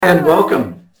and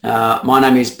welcome. My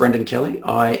name is Brendan Kelly.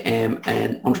 I am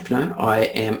an entrepreneur. I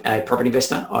am a property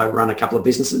investor. I run a couple of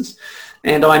businesses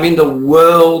and I'm in the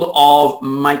world of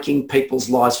making people's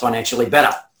lives financially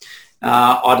better.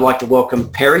 I'd like to welcome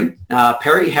Perry.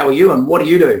 Perry, how are you and what do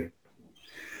you do?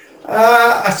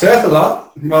 I surf a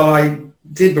lot. Well, I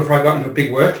did before I got into a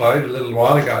big workload a little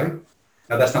while ago.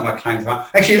 No, that's not my claim to fame.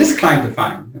 Actually, it is a claim to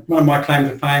fame. One of my claims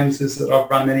to fame is that I've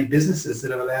run many businesses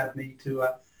that have allowed me to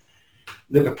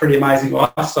live a pretty amazing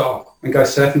lifestyle and go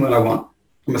surfing when I want.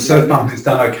 I'm a surf bum who's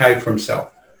done okay for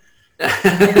himself. A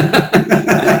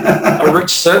rich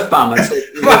surf bum. It's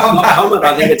not common.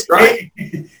 I think it's great.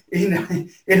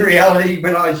 In reality,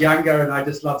 when I was younger and I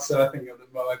just loved surfing,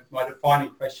 my defining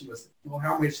question was, well,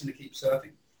 how am I just going to keep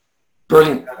surfing?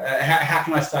 Brilliant. How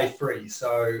can I stay free?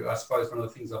 So I suppose one of the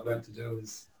things I've learned to do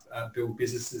is build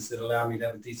businesses that allow me to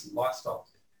have a decent lifestyle.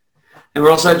 And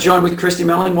we're also joined with Christy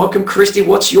Melling. Welcome, Christy.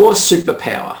 What's your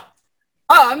superpower?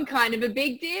 Oh, I'm kind of a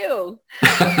big deal.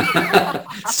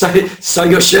 So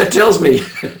your shirt tells me.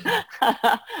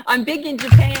 I'm big in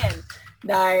Japan.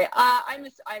 No,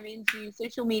 I'm into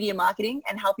social media marketing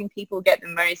and helping people get the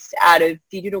most out of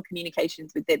digital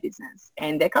communications with their business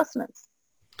and their customers.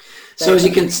 So as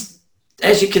you can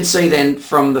see then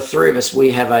from the three of us,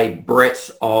 we have a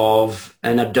breadth of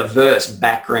and a diverse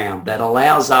background that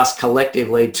allows us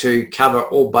collectively to cover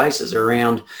all bases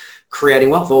around creating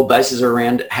wealth, all bases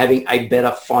around having a better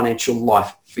financial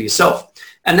life for yourself.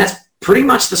 And that's pretty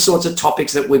much the sorts of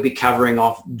topics that we'll be covering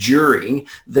off during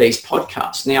these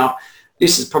podcasts. Now,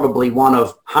 this is probably one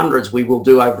of hundreds we will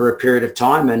do over a period of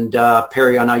time. And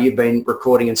Perry, I know you've been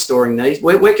recording and storing these.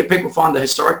 Where can people find the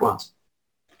historic ones?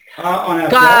 On our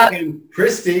blog. And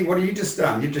Christy, what have you just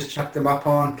done? You've just chucked them up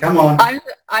on. Come on.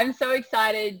 I'm so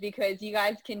excited because you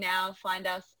guys can now find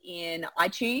us in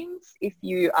iTunes if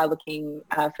you are looking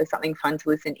for something fun to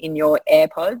listen in your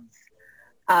AirPods.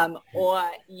 Or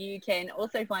you can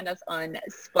also find us on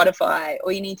Spotify.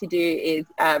 All you need to do is,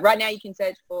 right now you can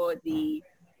search for the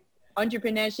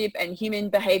Entrepreneurship and Human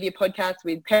Behavior Podcast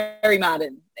with Perry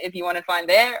Martin if you want to find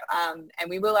there. And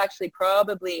we will actually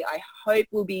probably, I hope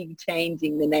we'll be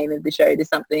changing the name of the show to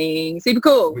something super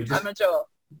cool. I'm not sure.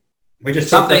 We just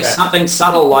something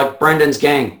subtle like Brendan's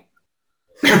Gang.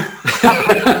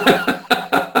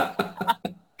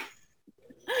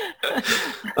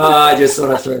 I just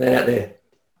thought I'd throw that out there.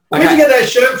 Where'd you get that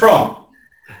shirt from?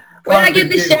 Where did I get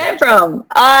this shirt from?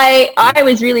 I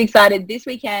was really excited. This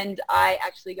weekend, I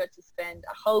actually got to spend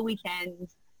a whole weekend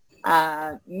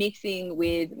mixing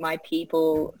with my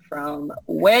people from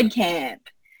WordCamp.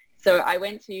 So I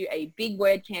went to a big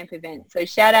WordCamp event. So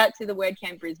shout out to the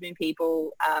WordCamp Brisbane people.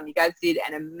 You guys did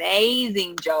an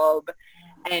amazing job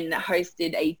and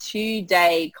hosted a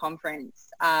 2-day conference,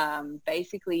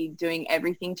 basically doing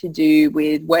everything to do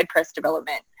with WordPress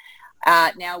development.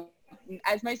 Now,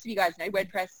 as most of you guys know,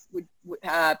 WordPress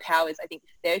powers, I think,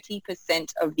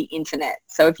 30% of the internet.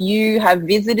 So if you have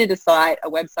visited a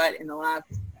website in the last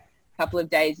couple of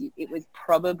days, it was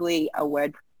probably a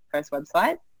WordPress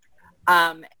website.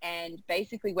 And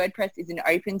basically, WordPress is an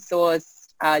open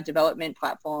source development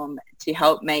platform to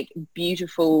help make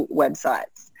beautiful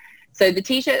websites. So the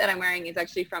T-shirt that I'm wearing is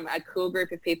actually from a cool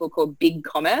group of people called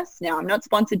BigCommerce. Now, I'm not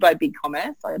sponsored by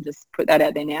BigCommerce. I'll just put that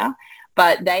out there now.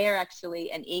 But they are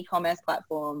actually an e-commerce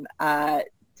platform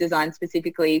designed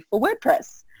specifically for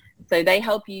WordPress. So they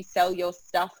help you sell your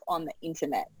stuff on the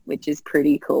internet, which is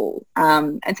pretty cool.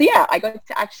 And so, yeah, I got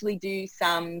to actually do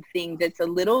something that's a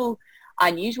little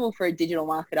unusual for a digital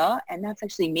marketer, and that's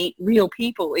actually meet real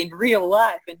people in real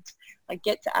life and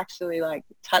get to actually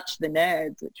touch the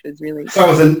nerds, which was really So it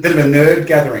was a bit of a nerd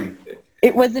gathering.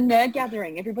 It was a nerd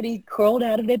gathering. Everybody crawled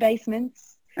out of their basements.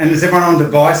 And is everyone on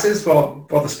devices while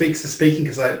the speakers are speaking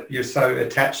because you're so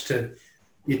attached to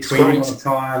your tweeting all the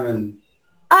time? And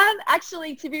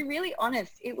actually, to be really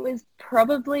honest, it was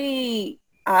probably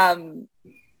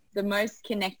the most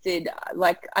connected.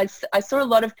 I saw a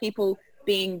lot of people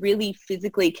being really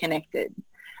physically connected,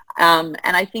 and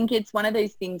I think it's one of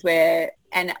those things where,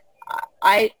 and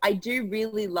I do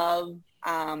really love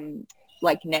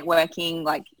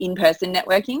networking, in-person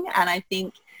networking, and I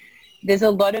think there's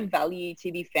a lot of value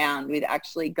to be found with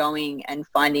actually going and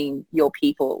finding your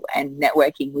people and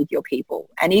networking with your people.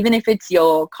 And even if it's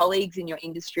your colleagues in your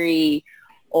industry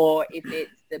or if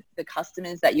it's the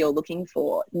customers that you're looking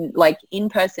for,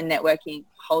 in-person networking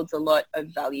holds a lot of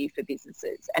value for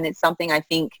businesses. And it's something I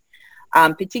think,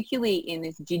 particularly in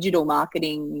this digital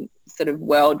marketing sort of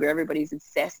world where everybody's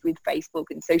obsessed with Facebook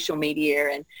and social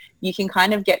media, and you can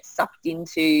kind of get sucked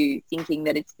into thinking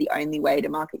that it's the only way to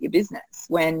market your business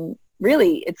when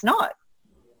really it's not.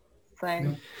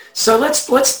 So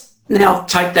let's Now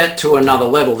take that to another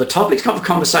level. The topic of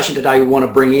conversation today we want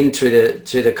to bring into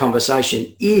the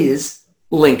conversation is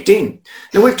LinkedIn.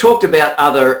 Now we've talked about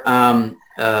other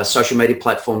social media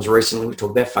platforms recently. We've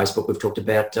talked about Facebook, we've talked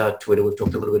about Twitter, we've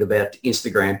talked a little bit about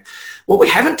Instagram. What we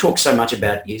haven't talked so much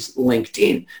about is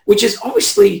LinkedIn, which is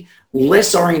obviously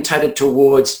less orientated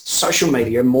towards social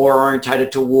media, more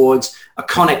orientated towards a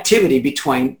connectivity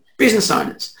between business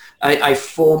owners, a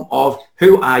form of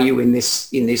who are you in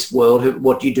this world,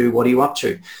 what do you do, what are you up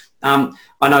to. I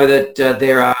know that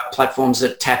there are platforms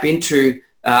that tap into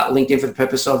LinkedIn for the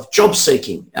purpose of job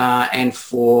seeking and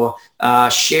for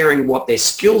sharing what their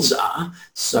skills are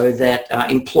so that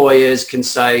employers can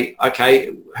say,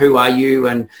 okay, who are you?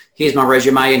 And here's my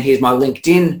resume and here's my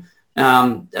LinkedIn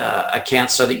account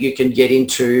so that you can get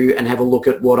into and have a look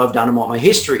at what I've done and what my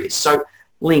history is. So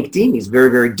LinkedIn is very,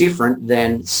 very different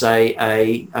than, say,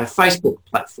 a Facebook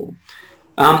platform.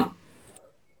 Now,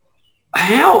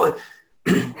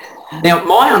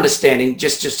 my understanding,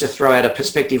 just to throw out a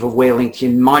perspective of where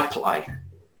LinkedIn might play,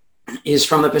 is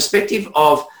from the perspective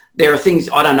of there are things,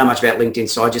 I don't know much about LinkedIn,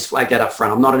 so I just flag that up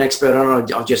front. I'm not an expert on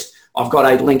it. I've got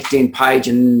a LinkedIn page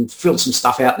and filled some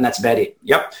stuff out and that's about it.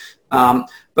 Yep.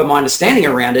 But my understanding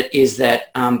around it is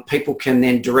that people can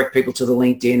then direct people to the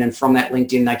LinkedIn, and from that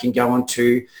LinkedIn, they can go on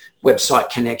to website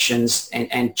connections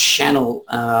and channel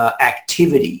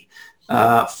activity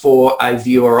for a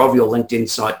viewer of your LinkedIn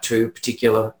site to a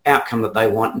particular outcome that they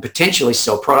want and potentially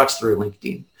sell products through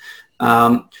LinkedIn.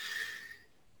 I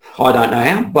don't know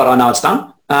how, but I know it's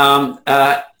done.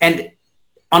 And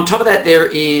on top of that, there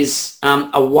is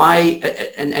a way,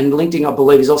 and LinkedIn, I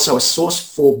believe, is also a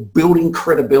source for building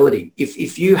credibility.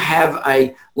 If you have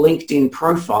a LinkedIn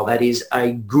profile that is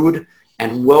a good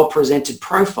and well-presented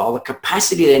profile, the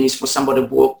capacity then is for somebody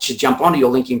to jump onto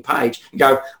your LinkedIn page and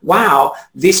go, wow,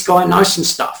 this guy knows some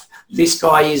stuff. This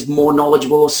guy is more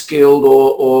knowledgeable or skilled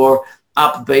or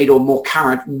upbeat or more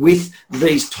current with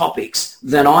these topics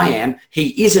than I am.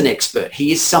 He is an expert.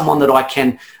 He is someone that I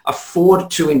can afford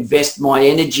to invest my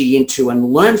energy into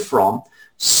and learn from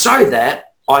so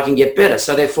that I can get better.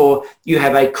 So therefore, you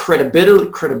have a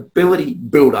credibility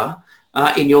builder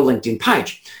in your LinkedIn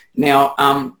page. Now,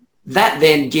 that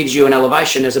then gives you an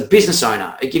elevation as a business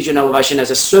owner. It gives you an elevation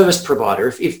as a service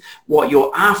provider. If what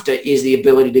you're after is the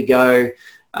ability to go,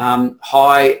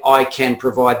 hi, I can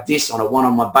provide this on a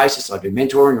one-on-one basis. I do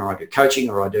mentoring or I do coaching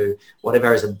or I do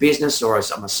whatever as a business or as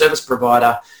I'm a service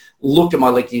provider. Look at my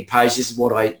LinkedIn page. This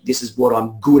is what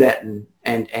I'm good at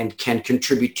and can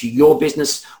contribute to your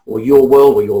business or your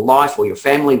world or your life or your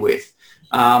family with.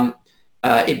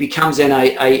 It becomes then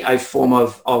a form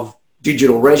of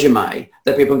digital resume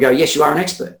that people can go, yes, you are an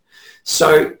expert.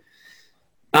 So,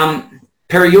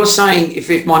 Perry, you're saying,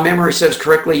 if my memory serves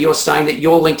correctly, you're saying that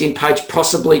your LinkedIn page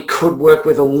possibly could work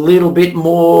with a little bit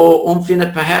more oomph in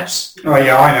it, perhaps? Oh,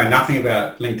 yeah, I know nothing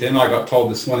about LinkedIn. I got told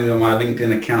this morning that my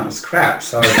LinkedIn account is crap,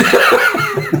 so...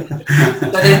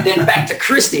 So then back to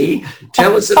Christy,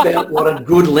 tell us about what a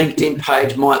good LinkedIn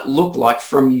page might look like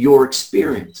from your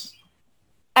experience.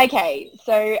 Okay,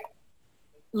 so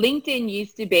LinkedIn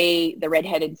used to be the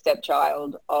redheaded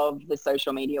stepchild of the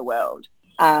social media world.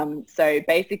 So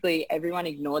basically everyone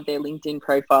ignored their LinkedIn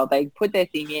profile. They put their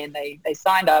thing in, they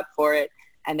signed up for it,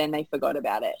 and then they forgot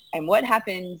about it. And what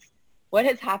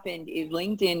has happened is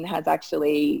LinkedIn has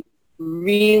actually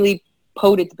really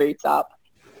pulled its boots up,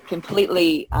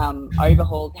 completely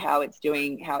overhauled how it's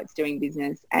doing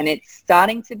business, and it's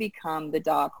starting to become the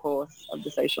dark horse of the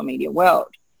social media world.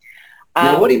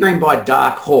 Now, what do you mean by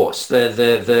dark horse?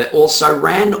 The also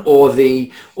ran or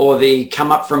the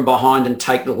come up from behind and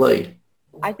take the lead?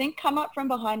 I think come up from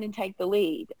behind and take the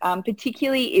lead,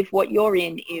 particularly if what you're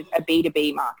in is a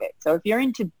B2B market. So if you're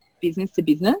into business to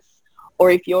business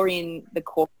or if you're in the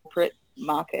corporate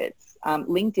markets,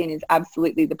 LinkedIn is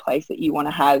absolutely the place that you want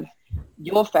to have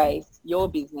your face, your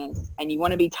business, and you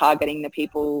want to be targeting the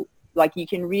people. Like, you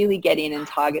can really get in and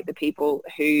target the people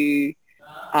who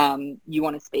you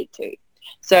want to speak to.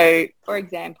 So, for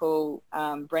example,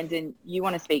 Brendan, you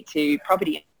want to speak to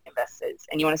property investors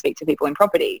and you want to speak to people in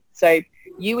property. So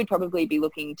you would probably be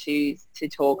looking to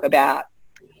talk about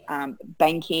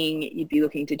banking. You'd be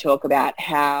looking to talk about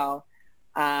how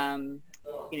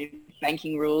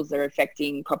banking rules are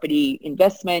affecting property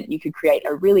investment. You could create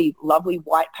a really lovely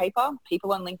white paper.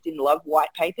 People on LinkedIn love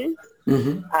white papers.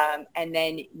 Mm-hmm. And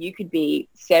then you could be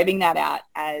serving that out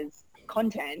as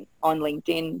content on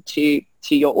LinkedIn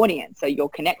to your audience, so your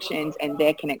connections and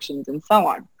their connections and so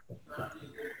on.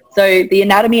 So the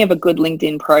anatomy of a good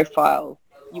LinkedIn profile,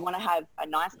 you want to have a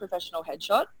nice professional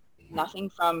headshot, nothing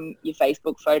from your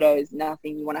Facebook photos,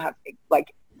 nothing. You want to have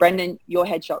like Brendan, your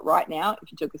headshot right now,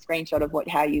 if you took a screenshot of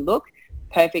how you look,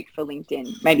 perfect for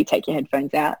LinkedIn. Maybe take your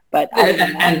headphones out, but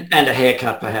and a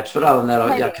haircut perhaps. But other than that,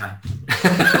 okay.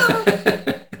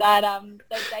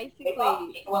 So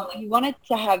basically, you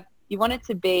want it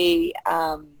to be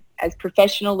as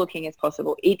professional looking as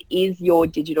possible. It is your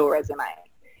digital resume.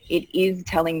 It is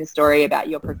telling the story about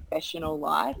your professional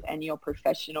life and your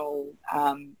professional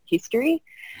history.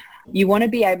 You want to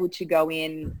be able to go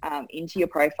into your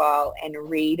profile and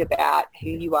read about who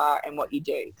you are and what you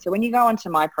do. So when you go onto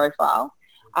my profile,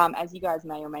 as you guys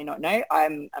may or may not know,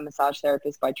 I'm a massage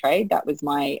therapist by trade. That was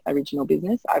my original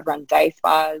business. I've run day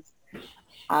spas,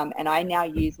 and I now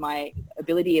use my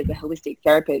ability as a holistic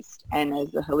therapist and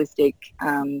as a holistic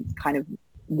kind of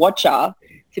watcher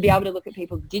to be able to look at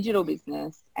people's digital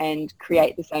business and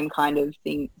create the same kind of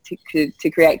thing to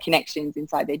create connections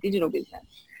inside their digital business.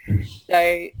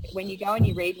 So when you go and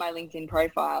you read my LinkedIn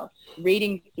profile,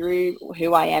 reading through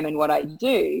who I am and what I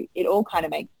do, it all kind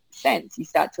of makes sense. You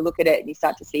start to look at it and you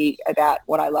start to see about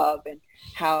what I love and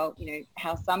how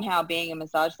somehow being a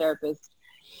massage therapist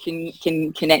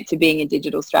can connect to being a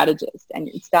digital strategist, and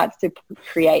it starts to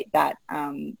create that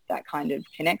kind of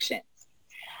connection.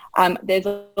 There's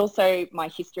also my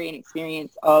history and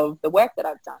experience of the work that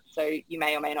I've done. So you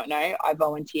may or may not know, I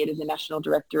volunteered as a national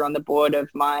director on the board of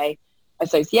my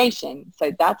association.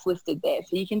 So that's listed there.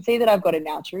 So you can see that I've got an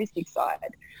altruistic side.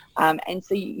 And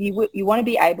so you want to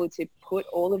be able to put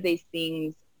all of these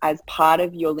things as part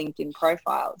of your LinkedIn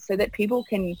profile so that people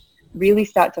can really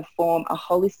start to form a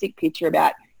holistic picture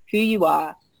about who you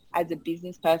are as a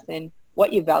business person,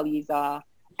 what your values are,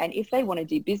 and if they want to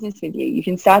do business with you, you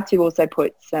can start to also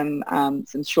put some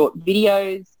short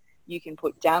videos. You can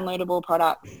put downloadable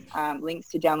products, links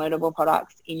to downloadable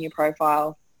products in your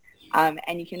profile.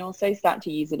 And you can also start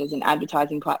to use it as an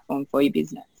advertising platform for your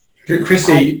business.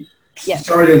 Chrissy, yes.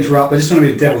 Sorry to interrupt, I just want to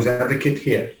be a devil's advocate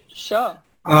here. Sure.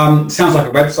 Sounds like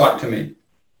a website to me.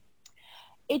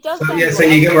 It does. So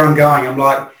you get where I'm going. I'm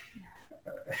like,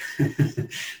 a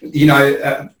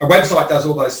website does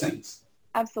all those things.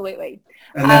 Absolutely.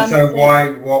 And then why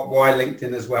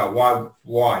LinkedIn as well? Why?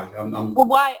 Well,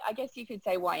 why? I guess you could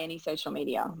say why any social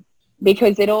media,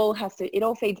 because it all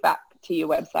feeds back to your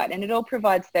website, and it all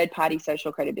provides third-party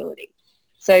social credibility.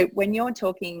 So when you're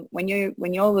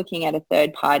looking at a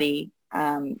third-party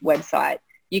website,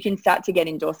 you can start to get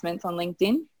endorsements on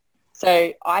LinkedIn.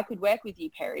 So I could work with you,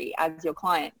 Perry, as your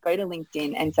client. Go to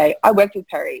LinkedIn and say, I worked with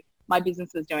Perry. My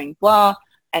business was doing blah,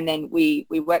 and then we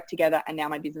worked together, and now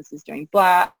my business is doing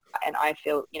blah, and I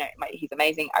feel he's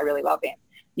amazing. I really love him.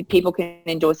 People can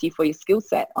endorse you for your skill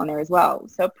set on there as well.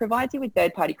 So it provides you with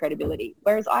third-party credibility.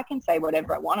 Whereas I can say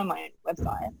whatever I want on my own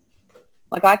website.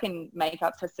 Like I can make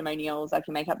up testimonials, I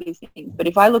can make up these things. But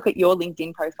if I look at your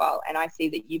LinkedIn profile and I see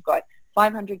that you've got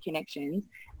 500 connections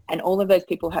and all of those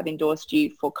people have endorsed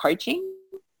you for coaching,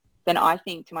 then I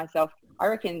think to myself, I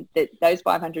reckon that those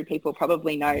 500 people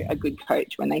probably know a good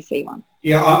coach when they see one.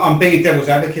 Yeah, I'm being a devil's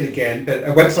advocate again, but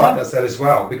a website does that as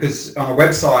well, because on a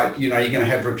website, you're going to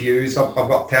have reviews. I've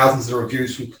got thousands of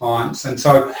reviews from clients. And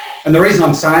the reason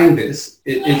I'm saying this,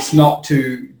 it's not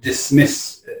to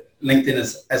dismiss LinkedIn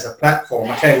as a platform.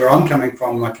 I tell you where I'm coming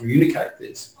from when I communicate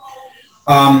this.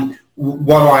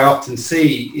 What I often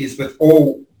see is with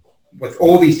all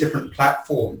these different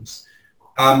platforms,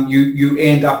 you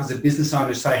end up as a business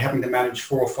owner, say, having to manage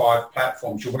 4 or 5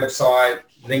 platforms, your website,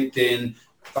 LinkedIn,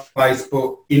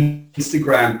 Facebook,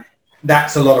 Instagram.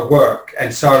 That's a lot of work.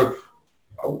 And so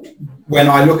when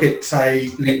I look at, say,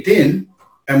 LinkedIn,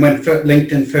 and when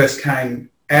LinkedIn first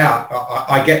came out,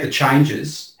 I get the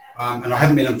changes, and I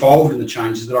haven't been involved in the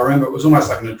changes, but I remember it was almost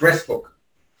like an address book.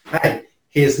 Hey,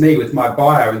 here's me with my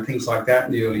bio and things like that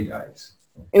in the early days.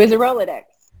 It was a Rolodex.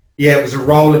 Yeah, it was a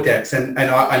Rolodex,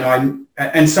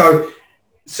 and so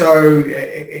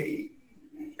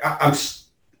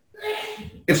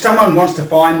if someone wants to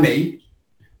find me,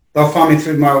 they'll find me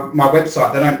through my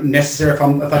website. They don't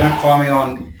necessarily if they don't find me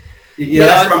on.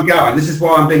 That's where I'm going. This is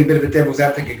why I'm being a bit of a devil's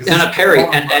advocate. Perry,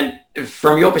 and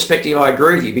from your perspective, I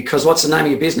agree with you, because what's the name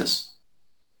of your business?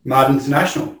 Martin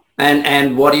International.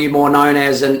 And what are you more known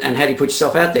as, and how do you put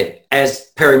yourself out there?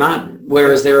 As Perry Martin.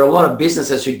 Whereas there are a lot of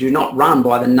businesses who do not run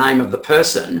by the name of the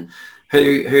person who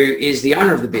is the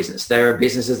owner of the business. There are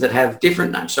businesses that have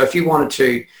different names. So if you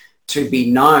wanted to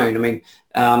be known, I mean,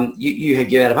 you had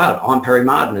given out about it. I'm Perry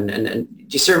Martin, and do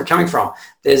you see where I'm coming from?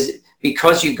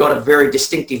 Because you've got a very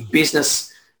distinctive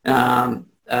business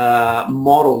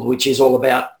model, which is all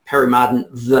about Perry Martin,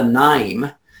 the name,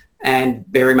 and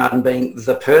Perry Martin being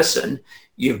the person.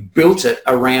 You've built it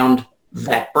around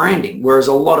that branding. Whereas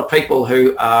a lot of people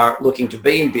who are looking to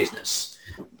be in business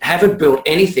haven't built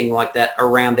anything like that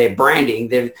around their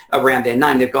branding, around their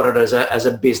name. They've got it as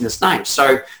a business name.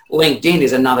 So LinkedIn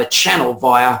is another channel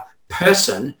via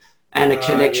person and a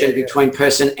connection between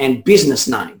person and business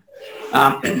name.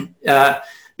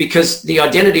 Because the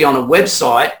identity on a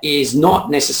website is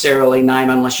not necessarily name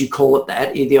unless you call it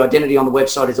that. The identity on the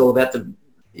website is all about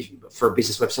for a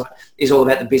business website, is all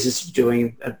about the business you're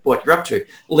doing, what you're up to.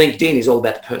 LinkedIn is all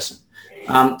about the person.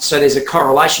 So there's a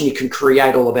correlation you can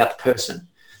create all about the person.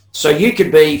 So you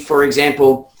could be, for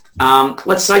example,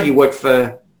 let's say you work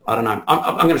for, I don't know,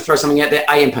 I'm going to throw something out there,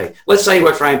 AMP. Let's say you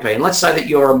work for AMP, and let's say that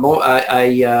you're an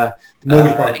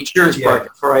insurance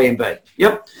broker for AMP.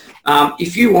 Yep.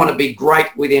 If you want to be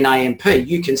great within AMP,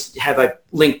 you can have a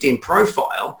LinkedIn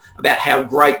profile about how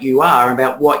great you are,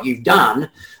 about what you've done,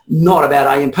 not about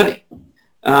AMP.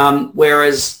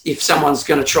 Whereas if someone's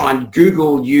going to try and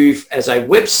Google you as a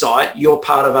website, you're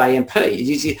part of AMP,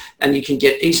 and you can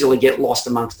easily get lost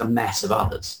amongst the mass of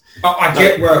others. I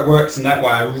get where it works in that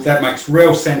way. That makes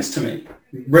real sense to me.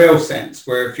 Real sense.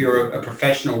 Where if you're a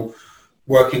professional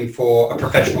working for a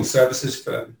professional services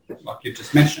firm, like you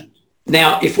just mentioned.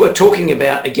 Now, if we're talking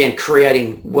about, again,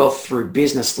 creating wealth through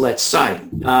business, let's say,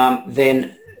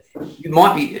 then you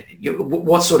might be,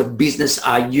 what sort of business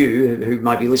are you, who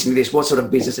might be listening to this, what sort of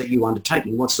business are you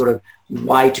undertaking? What sort of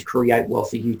way to create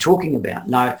wealth are you talking about?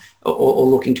 No, or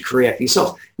looking to create for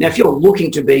yourself? Now, if you're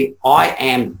looking to be,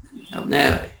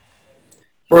 now,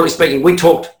 broadly speaking, we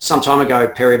talked some time ago,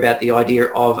 Perry, about the idea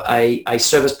of a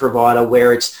service provider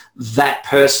where it's that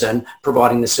person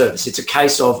providing the service. It's a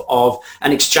case of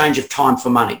an exchange of time for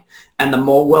money. And the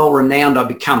more well-renowned I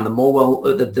become, the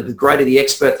greater the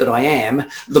expert that I am,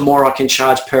 the more I can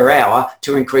charge per hour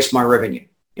to increase my revenue.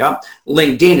 Yeah?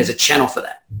 LinkedIn is a channel for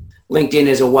that. LinkedIn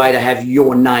is a way to have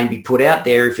your name be put out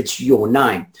there if it's your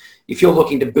name. If you're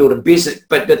looking to build a business,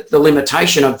 but the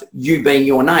limitation of you being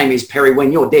your name is, Perry,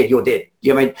 when you're dead, you're dead.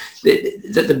 You know, I mean,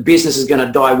 the business is going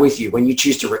to die with you. When you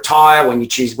choose to retire, when you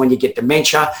get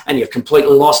dementia and you've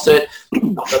completely lost it,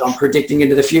 not that I'm predicting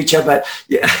into the future, but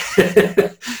yeah.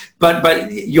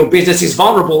 but your business is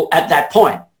vulnerable at that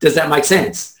point. Does that make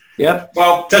sense? Yep.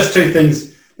 Well, just two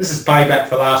things. This is payback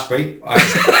for last week. I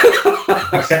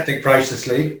accept it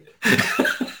graciously.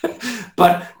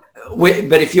 But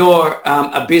if you're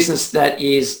a business that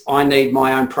is, I need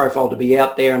my own profile to be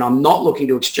out there, and I'm not looking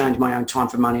to exchange my own time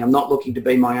for money, I'm not looking to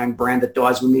be my own brand that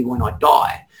dies with me when I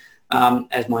die,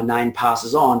 as my name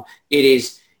passes on. It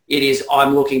is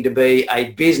I'm looking to be a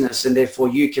business, and therefore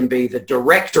you can be the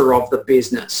director of the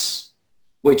business,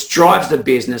 which drives the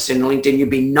business. In LinkedIn, you'd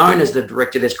be known as the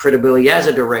director. There's credibility as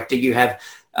a director. You have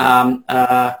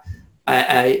a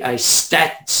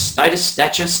status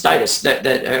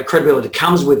that credibility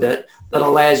comes with it, that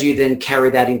allows you then carry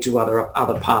that into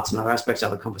other parts and other aspects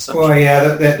of the conversation. Well,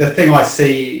 yeah, the thing I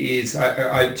see is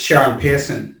Sharon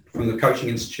Pearson from the Coaching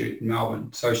Institute in Melbourne.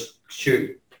 So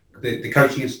the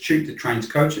Coaching Institute that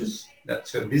trains coaches,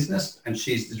 that's her business, and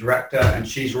she's the director, and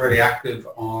she's really active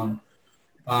on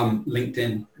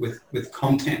LinkedIn with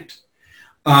content.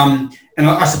 And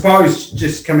I suppose,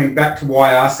 just coming back to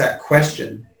why I asked that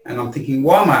question, and I'm thinking,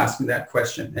 why am I asking that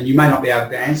question? And you may not be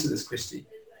able to answer this, Christy,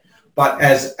 but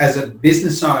as a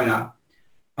business owner,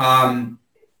 one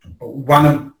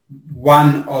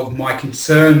of my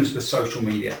concerns with social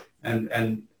media,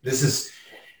 and this is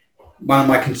one of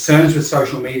my concerns with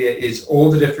social media, is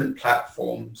all the different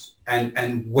platforms,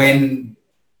 and when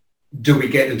do we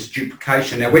get into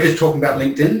duplication? Now, we're just talking about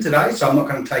LinkedIn today, so I'm not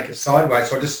going to take it sideways,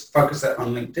 so I'll just focus that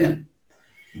on LinkedIn.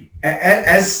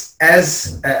 As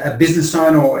a business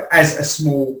owner, or as a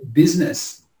small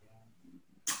business,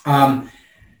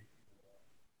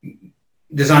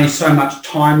 there's only so much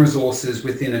time resources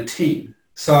within a team.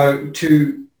 So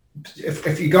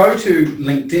if you go to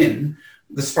LinkedIn,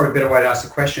 this is probably a better way to ask the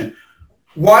question.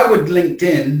 Why would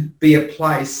LinkedIn be a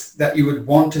place that you would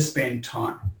want to spend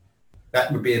time?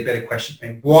 That would be a better question for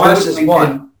me. Why versus LinkedIn,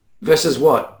 what? Versus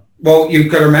what? Well, you've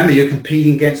got to remember, you're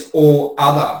competing against all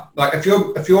other. Like if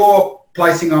you're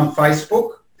placing on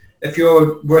Facebook, if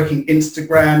you're working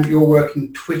Instagram, you're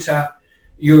working Twitter,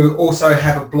 you also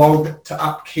have a blog to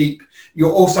upkeep,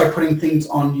 you're also putting things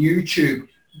on YouTube.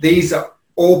 These are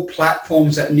all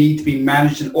platforms that need to be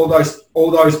managed, and all those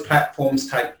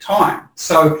platforms take time.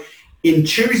 So in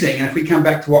choosing, and if we come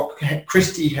back to what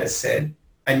Christy has said,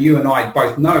 and you and I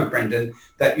both know, Brendan,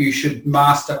 that you should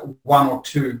master one or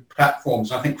two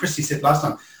platforms. I think Christy said last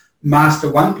time,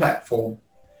 master one platform,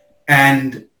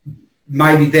 and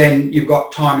maybe then you've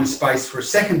got time and space for a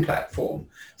second platform.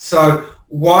 So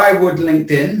why would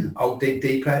LinkedIn, I'll dig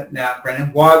deeper now,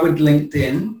 Brendan, why would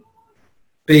LinkedIn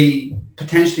be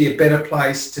potentially a better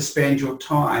place to spend your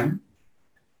time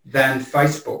than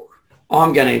Facebook.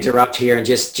 I'm going to interrupt here and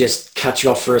just cut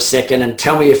you off for a second and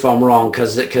tell me if I'm wrong,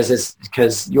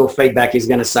 because your feedback is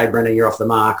going to say, Brenda, you're off the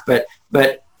mark. But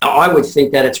I would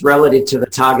think that it's relative to the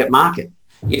target market.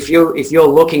 If you're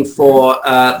looking for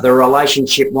the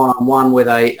relationship one-on-one with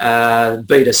a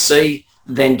B2C,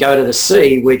 then go to the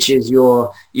C, which is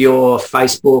your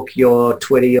Facebook, your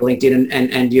Twitter, your LinkedIn,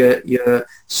 and your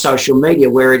social media,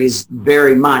 where it is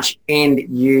very much end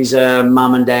user,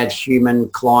 mum and dad, human,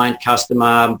 client,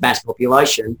 customer, mass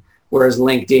population, whereas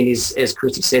LinkedIn is, as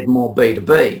Chrissy said, more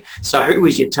B2B. So who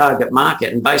is your target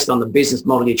market? And based on the business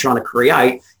model you're trying to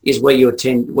create is where you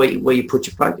put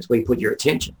your focus, where you put your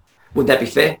attention. Would that be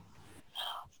fair?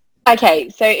 Okay,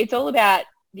 so it's all about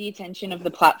the attention of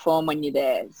the platform when you're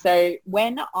there. So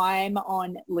when I'm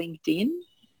on LinkedIn,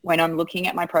 when I'm looking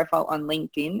at my profile on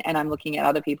LinkedIn and I'm looking at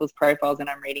other people's profiles and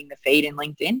I'm reading the feed in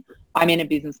LinkedIn, I'm in a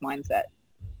business mindset.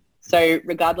 So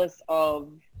regardless of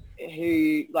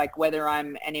whether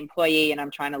I'm an employee and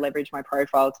I'm trying to leverage my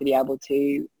profile to be able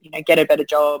to, get a better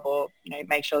job, or,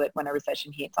 make sure that when a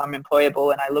recession hits, I'm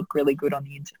employable and I look really good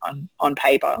on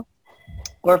paper.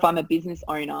 Or if I'm a business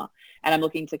owner and I'm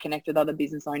looking to connect with other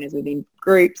business owners within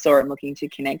groups, or I'm looking to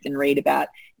connect and read about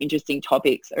interesting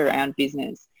topics around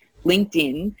business.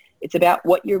 LinkedIn, it's about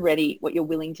what you're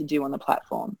willing to do on the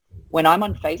platform. When I'm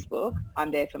on Facebook,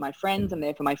 I'm there for my friends, I'm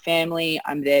there for my family,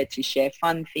 I'm there to share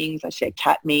fun things, I share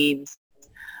cat memes.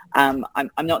 I'm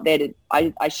not there to,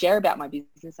 I share about my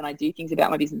business and I do things about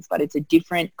my business, but it's a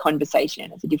different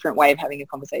conversation. It's a different way of having a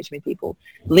conversation with people.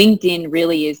 LinkedIn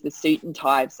really is the suit and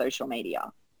tie of social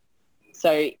media.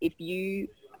 So if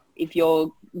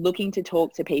you're looking to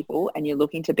talk to people and you're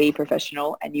looking to be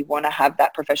professional and you want to have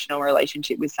that professional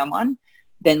relationship with someone,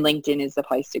 then LinkedIn is the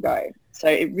place to go. So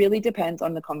it really depends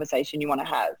on the conversation you want to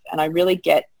have. And I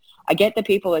get that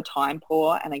people are time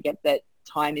poor, and I get that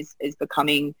time is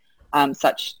becoming time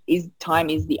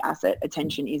is the asset,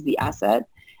 attention is the asset.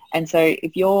 And so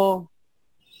if you're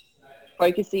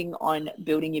focusing on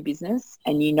building your business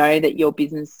and you know that your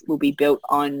business will be built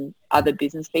on other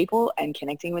business people and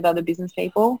connecting with other business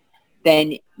people,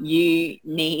 then you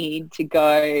need to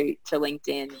go to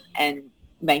LinkedIn and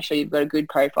make sure you've got a good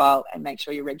profile and make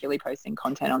sure you're regularly posting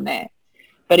content on there.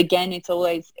 But again, it's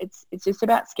just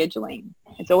about scheduling.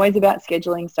 It's always about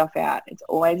scheduling stuff out. It's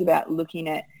always about looking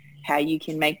at how you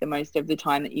can make the most of the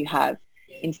time that you have.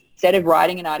 Instead of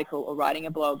writing an article or writing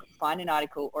a blog, find an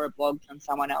article or a blog from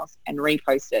someone else and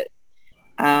repost it.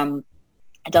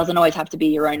 It doesn't always have to be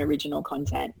your own original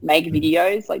content. Make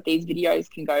videos. Like, these videos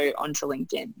can go onto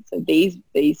LinkedIn. So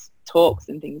these talks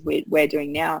and things we're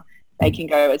doing now, they can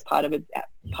go as part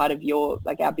of your,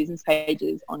 like, our business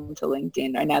pages onto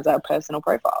LinkedIn and as our personal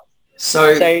profiles.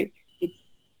 So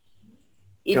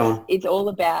it's all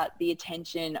about the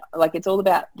attention. Like, it's all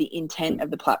about the intent of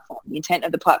the platform. The intent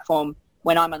of the platform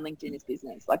when I'm on LinkedIn is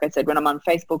business. Like I said, when I'm on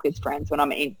Facebook, it's friends. When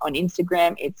I'm on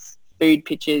Instagram, it's food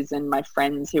pictures and my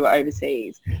friends who are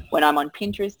overseas. When I'm on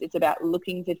Pinterest, it's about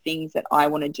looking for things that I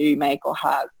want to do, make, or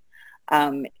have.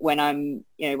 When I'm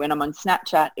on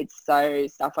Snapchat, it's so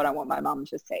stuff I don't want my mum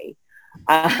to see.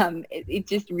 It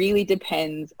just really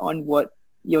depends on what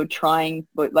you're trying,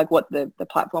 like what the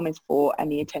platform is for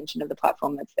and the attention of the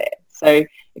platform that's there. So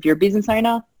if you're a business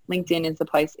owner, LinkedIn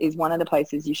is one of the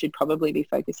places you should probably be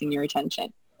focusing your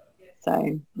attention.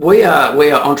 So we are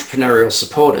entrepreneurial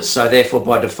supporters. So therefore,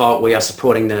 by default, we are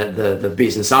supporting the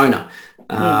business owner,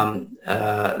 the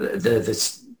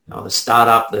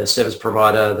startup, the service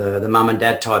provider, the mum and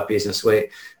dad type business.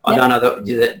 I don't know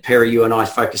that Perry, you and I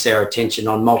focus our attention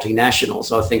on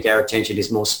multinationals. I think our attention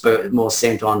is more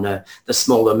sent on the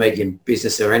smaller, medium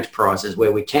business or enterprises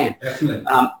where we can. Definitely.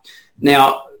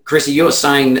 Now, Chrissy, you were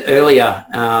saying earlier,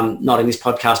 not in this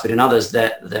podcast but in others,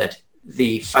 that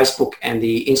the Facebook and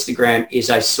the Instagram is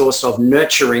a source of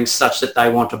nurturing such that they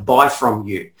want to buy from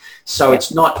you. So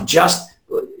it's not just,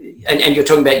 and you're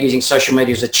talking about using social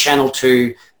media as a channel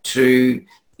to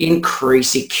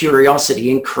increase the curiosity,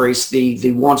 increase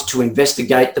the want to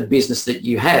investigate the business that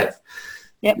you have.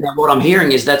 Yep. Now, what I'm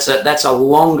hearing is that's a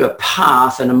longer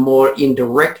path and a more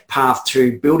indirect path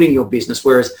to building your business,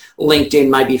 whereas LinkedIn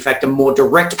may be, in fact, a more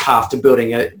direct path to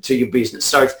building to your business.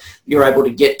 So if you're able to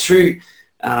get to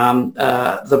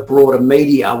the broader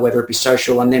media, whether it be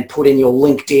social, and then put in your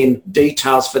LinkedIn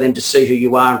details for them to see who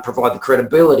you are and provide the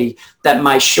credibility, that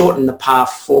may shorten the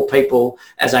path for people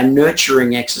as a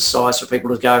nurturing exercise for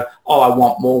people to go, oh, I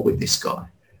want more with this guy.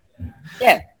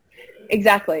 Yeah,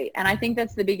 exactly. And I think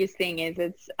that's the biggest thing is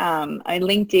it's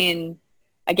LinkedIn,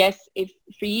 I guess, if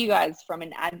for you guys from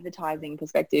an advertising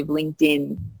perspective,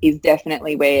 LinkedIn is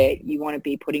definitely where you want to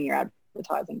be putting your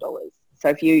advertising dollars. So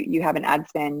if you have an ad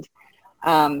spend,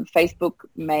 Facebook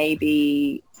may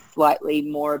be slightly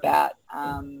more about,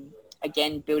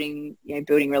 again, building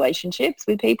relationships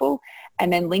with people.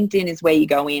 And then LinkedIn is where you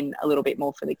go in a little bit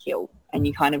more for the kill, and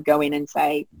you kind of go in and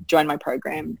say, join my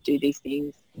program, do these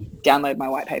things, download my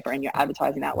white paper, and you're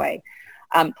advertising that way.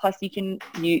 Plus the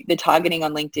targeting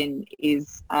on LinkedIn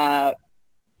is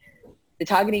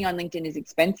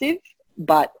expensive,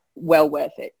 but well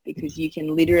worth it, because you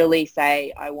can literally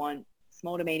say, I want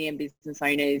small to medium business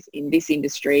owners in this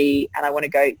industry, and I want to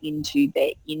go into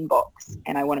their inbox,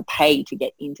 and I want to pay to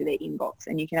get into their inbox.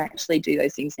 And you can actually do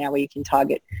those things now where you can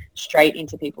target straight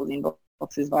into people's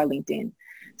inboxes via LinkedIn.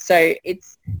 So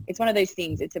it's one of those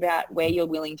things. It's about where you're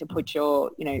willing to put your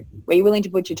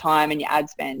time and your ad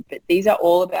spend. But these are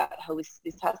all about this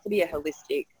has to be a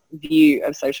holistic view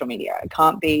of social media. It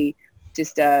can't be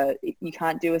just you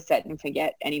can't do a set and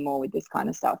forget anymore with this kind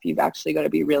of stuff. You've actually got to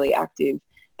be really active,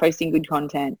 posting good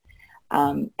content,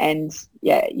 and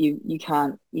you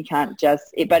can't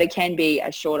just but it can be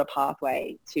a shorter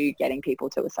pathway to getting people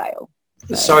to a sale.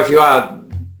 So if you are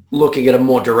looking at a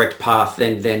more direct path,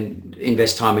 then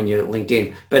invest time in your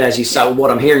LinkedIn. But as you say, what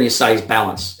I'm hearing you say is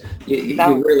balance.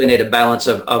 You really need a balance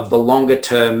of the longer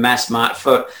term mass market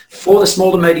for the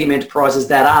small to medium enterprises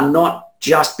that are not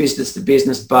just business to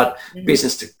business, but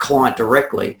business to client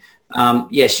directly.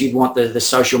 Yes, you'd want the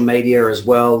social media as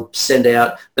well, send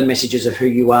out the messages of who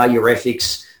you are, your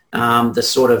ethics, the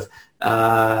sort of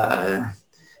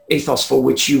ethos for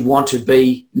which you want to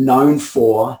be known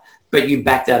for, but you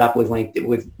back that up with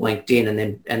LinkedIn,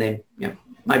 and then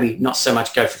maybe not so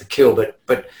much go for the kill,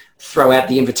 but throw out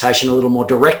the invitation a little more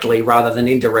directly rather than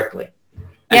indirectly.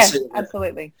 Yes,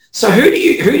 absolutely. So who do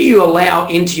you allow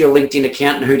into your LinkedIn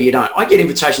account and who do you don't? I get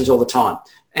invitations all the time,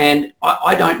 and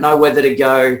I don't know whether to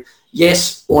go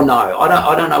yes or no.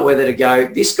 I don't know whether to go,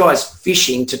 this guy's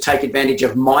fishing to take advantage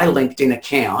of my LinkedIn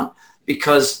account,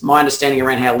 because my understanding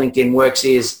around how LinkedIn works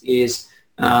is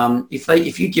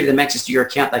if you give them access to your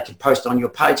account, they can post on your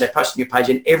page. They post on your page,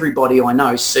 and everybody I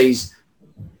know sees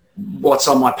what's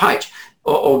on my page.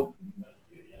 Or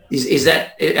is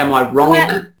that, am I wrong in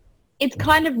that? It's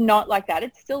kind of not like that.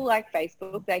 It's still like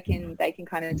Facebook. They can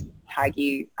kind of tag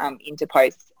you into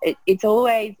posts. It's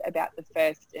always about the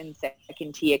first and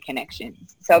second tier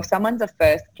connections. So if someone's a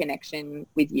first connection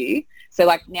with you, so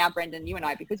like now, Brendan, you and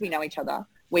I, because we know each other,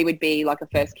 we would be like a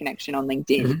first connection on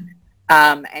LinkedIn.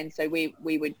 Mm-hmm. And so we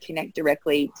would connect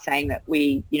directly, saying that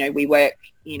we work,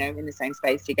 in the same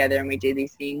space together, and we do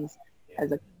these things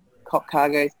as a cop car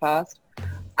goes past.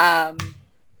 But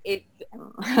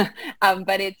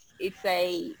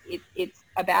it's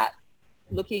about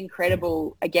looking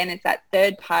credible. Again, it's that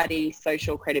third party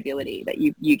social credibility that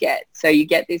you get. So you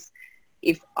get this,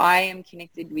 if I am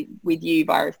connected with you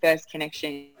via a first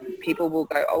connection, people will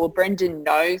go, oh, well, Brendan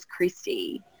knows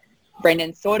Christy.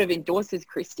 Brendan sort of endorses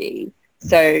Christy.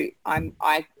 So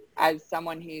I, as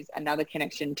someone who's another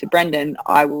connection to Brendan,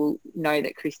 I will know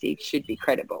that Christy should be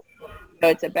credible. So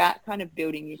it's about kind of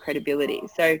building your credibility.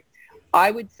 So I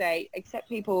would say, accept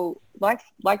people like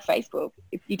Facebook.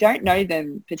 If you don't know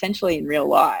them potentially in real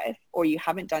life, or you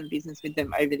haven't done business with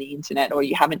them over the internet, or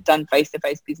you haven't done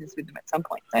face-to-face business with them at some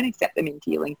point, don't accept them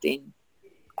into your LinkedIn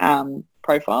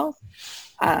profiles.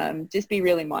 Just be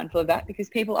really mindful of that, because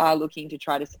people are looking to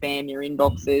try to spam your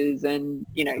inboxes and,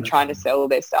 trying to sell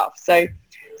their stuff. So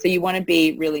you want to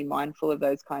be really mindful of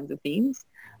those kinds of things,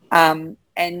 and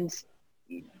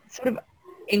sort of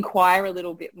inquire a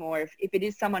little bit more. If it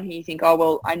is someone who you think, oh,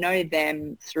 well, I know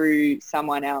them through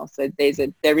someone else, so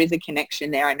there is a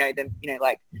connection there. I know them,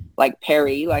 like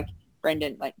Perry, like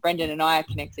Brendan and I are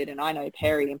connected, and I know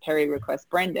Perry, and Perry requests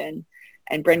Brendan,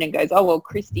 and Brendan goes, oh, well,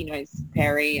 Christy knows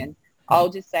Perry, and I'll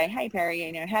just say, hey,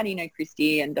 Perry, how do you know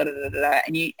Christy, and da-da-da-da-da,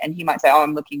 and he might say, oh,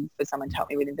 I'm looking for someone to help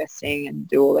me with investing and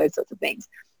do all those sorts of things.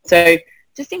 So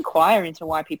just inquire into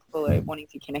why people are wanting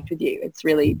to connect with you. It's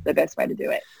really the best way to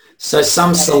do it. So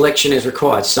some selection is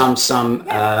required, some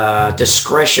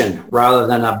discretion, rather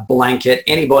than a blanket,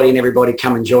 anybody and everybody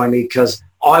come and join me, because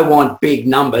I want big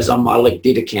numbers on my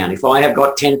LinkedIn account. If I have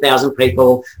got 10,000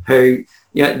 people who,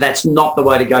 that's not the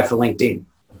way to go for LinkedIn.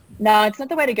 No, it's not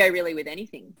the way to go really with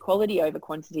anything. Quality over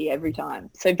quantity every time.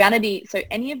 So vanity, so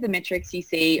any of the metrics you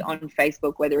see on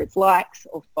Facebook, whether it's likes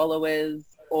or followers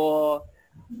or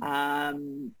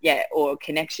or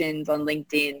connections on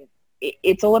LinkedIn,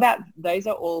 it's all about, those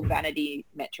are all vanity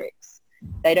metrics.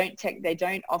 They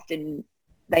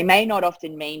may not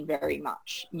often mean very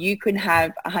much. You can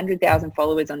have 100,000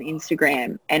 followers on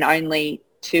Instagram and only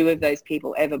 2 of those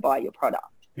people ever buy your product.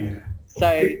 Yeah.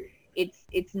 So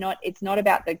it's not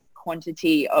about the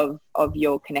quantity of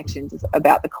your connections. It's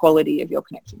about the quality of your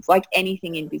connections. Like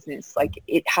anything in business, like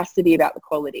it has to be about the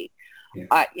quality.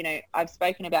 Yeah. I've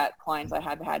spoken about clients I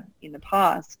have had in the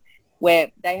past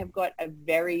where they have got a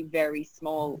very, very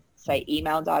small, say,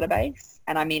 email database,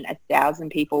 and I mean 1,000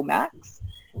 people max,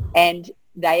 and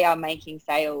they are making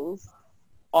sales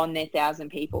on their 1,000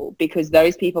 people because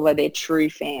those people are their true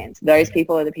fans. Those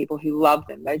people are the people who love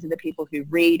them. Those are the people who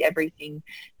read everything.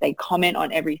 They comment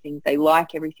on everything. They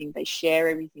like everything. They share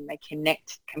everything. They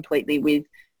connect completely with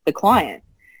the client.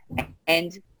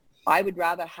 And I would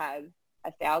rather have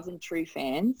 1,000 true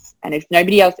fans. And if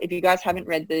you guys haven't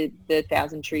read the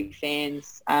 1,000 True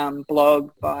Fans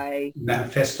blog by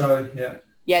Manifesto,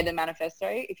 the Manifesto.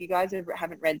 If you guys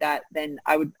haven't read that, then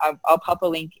I'll pop a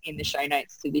link in the show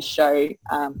notes to this show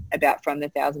about from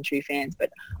the 1,000 True Fans. But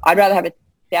I'd rather have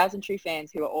 1,000 true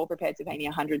fans who are all prepared to pay me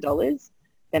 $100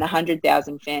 than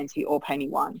 100,000 fans who all pay me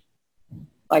 $1.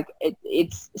 Like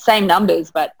it's same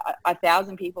numbers, but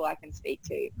 1,000 people I can speak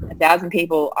to, 1,000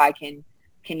 people I can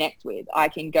connect with. I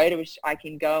could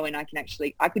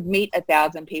meet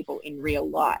 1,000 people in real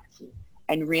life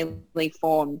and really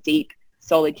form deep,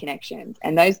 solid connections.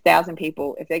 And those 1,000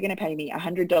 people, if they're going to pay me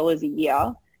 $100 a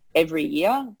year, every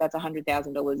year, that's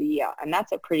 $100,000 a year. And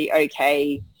that's a pretty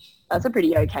okay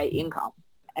income.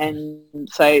 And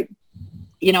so,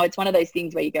 it's one of those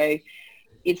things where you go,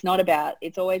 it's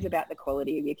always about the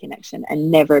quality of your connection and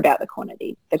never about the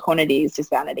quantity. The quantity is just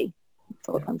vanity.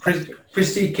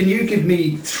 Christy, can you give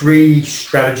me 3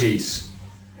 strategies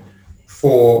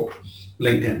for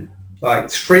LinkedIn? Like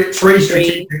three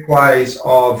strategic ways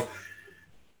of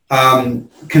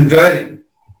converting.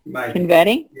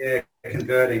 Converting? Yeah,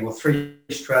 converting, or 3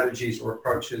 strategies or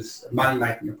approaches,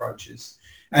 money-making approaches.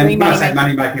 And when I say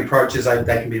money-making approaches, they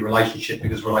can be relationship,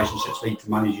 because relationships lead to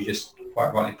money, as you just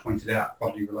quite rightly pointed out,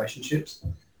 quality relationships.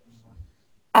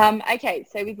 Okay,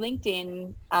 so with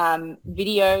LinkedIn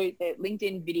video, the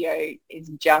LinkedIn video is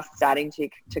just starting to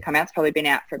come out. It's probably been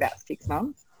out for about 6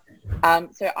 months.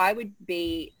 So I would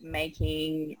be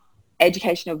making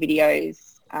educational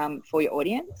videos for your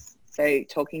audience. So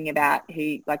talking about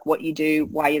what you do,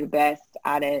 why you're the best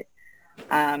at it.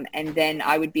 And then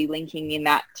I would be linking in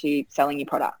that to selling your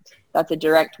product. That's a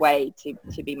direct way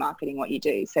to be marketing what you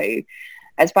do. So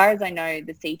as far as I know,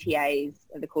 the CTAs,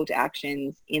 the call to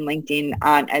actions in LinkedIn,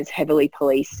 aren't as heavily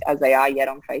policed as they are yet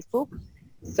on Facebook.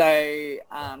 So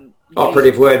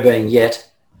operative word being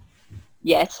yet.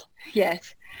 Yes.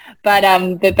 But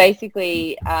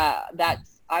basically, I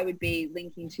would be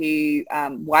linking to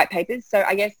white papers. So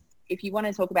I guess if you want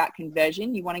to talk about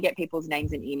conversion, you want to get people's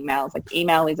names and emails. Like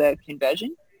email is a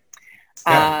conversion.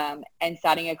 Yeah. And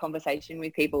starting a conversation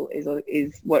with people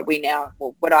is what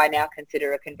I now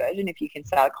consider a conversion, if you can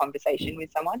start a conversation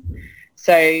with someone.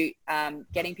 So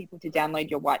getting people to download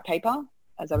your white paper,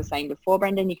 as I was saying before,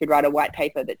 Brendan, you could write a white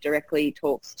paper that directly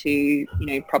talks to,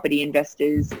 property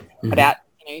investors about,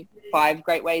 5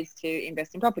 great ways to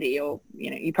invest in property, or,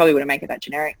 you probably wouldn't make it that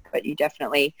generic, but you get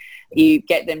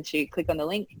them to click on the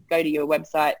link, go to your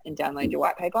website and download your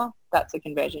white paper. That's a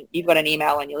conversion. You've got an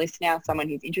email on your list now, someone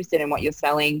who's interested in what you're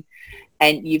selling,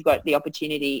 and you've got the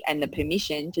opportunity and the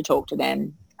permission to talk to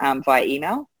them via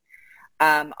email.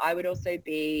 I would also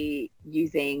be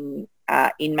using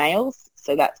InMails.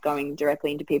 So that's going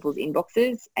directly into people's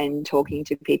inboxes and talking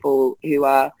to people who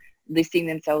are listing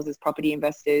themselves as property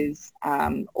investors,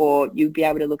 or you'd be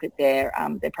able to look at their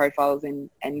profiles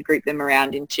and group them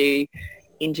around into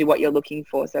what you're looking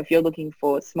for. So if you're looking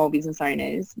for small business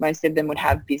owners, most of them would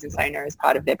have business owner as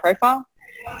part of their profile.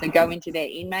 So go into their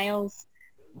emails,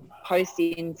 post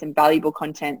in some valuable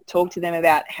content, talk to them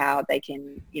about how they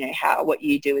can, how what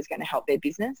you do is going to help their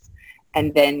business.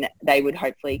 And then they would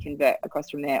hopefully convert across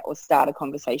from there or start a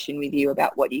conversation with you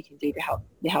about what you can do to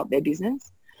help their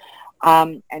business.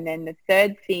 And then the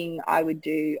third thing I would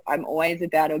do, I'm always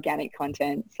about organic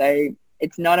content. So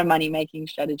it's not a money-making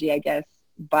strategy, I guess,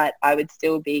 but I would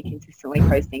still be consistently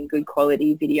posting good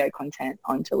quality video content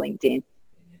onto LinkedIn,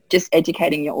 just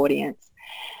educating your audience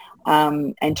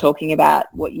and talking about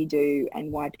what you do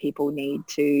and why people need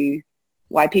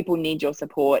your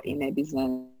support in their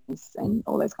business and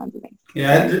all those kinds of things.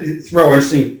 Yeah, it's very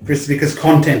interesting, Chris, because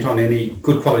content on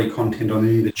good quality content on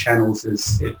any of the channels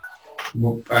is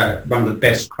one of the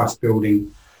best trust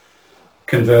building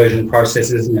conversion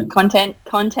processes, isn't it?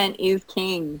 Content is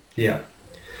king. Yeah.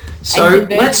 So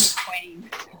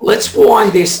let's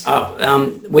wind this up.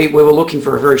 We were looking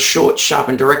for a very short, sharp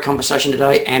and direct conversation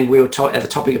today, and the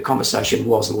topic of conversation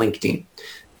was LinkedIn.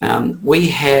 We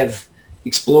have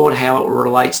explored how it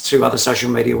relates to other social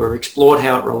media. We've explored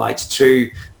how it relates to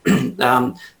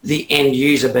the end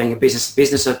user being a business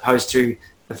as opposed to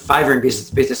favouring business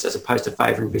to business as opposed to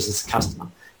favouring business to customer.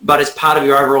 But it's part of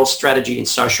your overall strategy in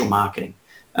social marketing.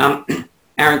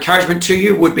 Our encouragement to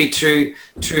you would be to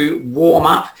warm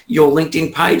up your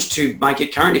LinkedIn page to make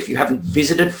it current. If you haven't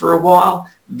visited for a while,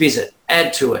 visit,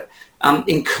 add to it.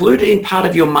 Include it in part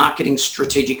of your marketing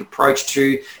strategic approach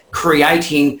to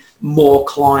creating more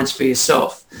clients for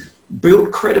yourself.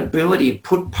 Build credibility,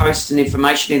 put posts and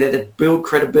information in there that build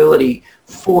credibility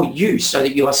for you so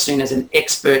that you are seen as an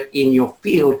expert in your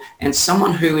field and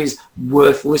someone who is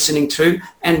worth listening to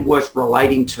and worth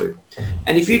relating to.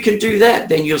 And if you can do that,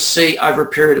 then you'll see over a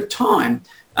period of time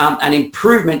an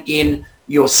improvement in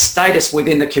your status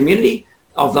within the community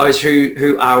of those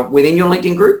who are within your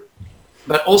LinkedIn group,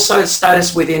 but also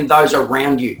status within those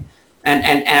around you.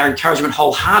 And our encouragement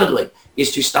wholeheartedly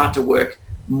is to start to work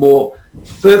more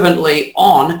fervently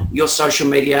on your social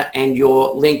media and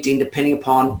your LinkedIn, depending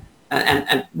upon,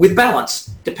 and with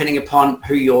balance, depending upon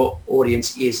who your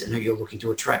audience is and who you're looking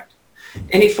to attract.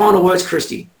 Any final words,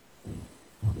 Christy?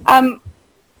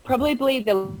 Probably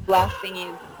the last thing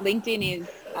is LinkedIn's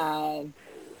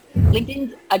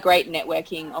a great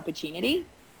networking opportunity.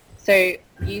 So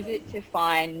use it to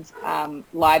find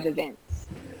live events.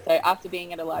 So after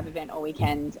being at a live event all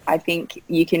weekend, I think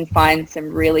you can find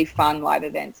some really fun live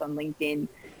events on LinkedIn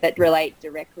that relate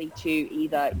directly to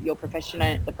either your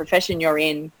profession, the profession you're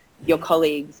in, your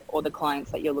colleagues, or the clients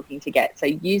that you're looking to get. So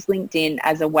use LinkedIn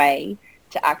as a way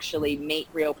to actually meet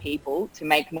real people, to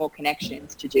make more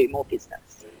connections, to do more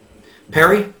business.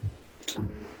 Perry?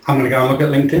 I'm going to go and look at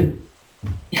LinkedIn.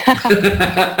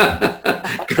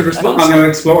 Good response. I'm going to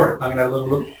explore it. I'm going to have a little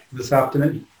look this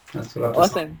afternoon. That's what I've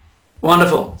Awesome.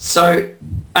 Wonderful. So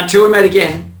until we meet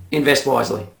again, invest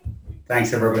wisely.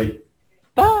 Thanks, everybody.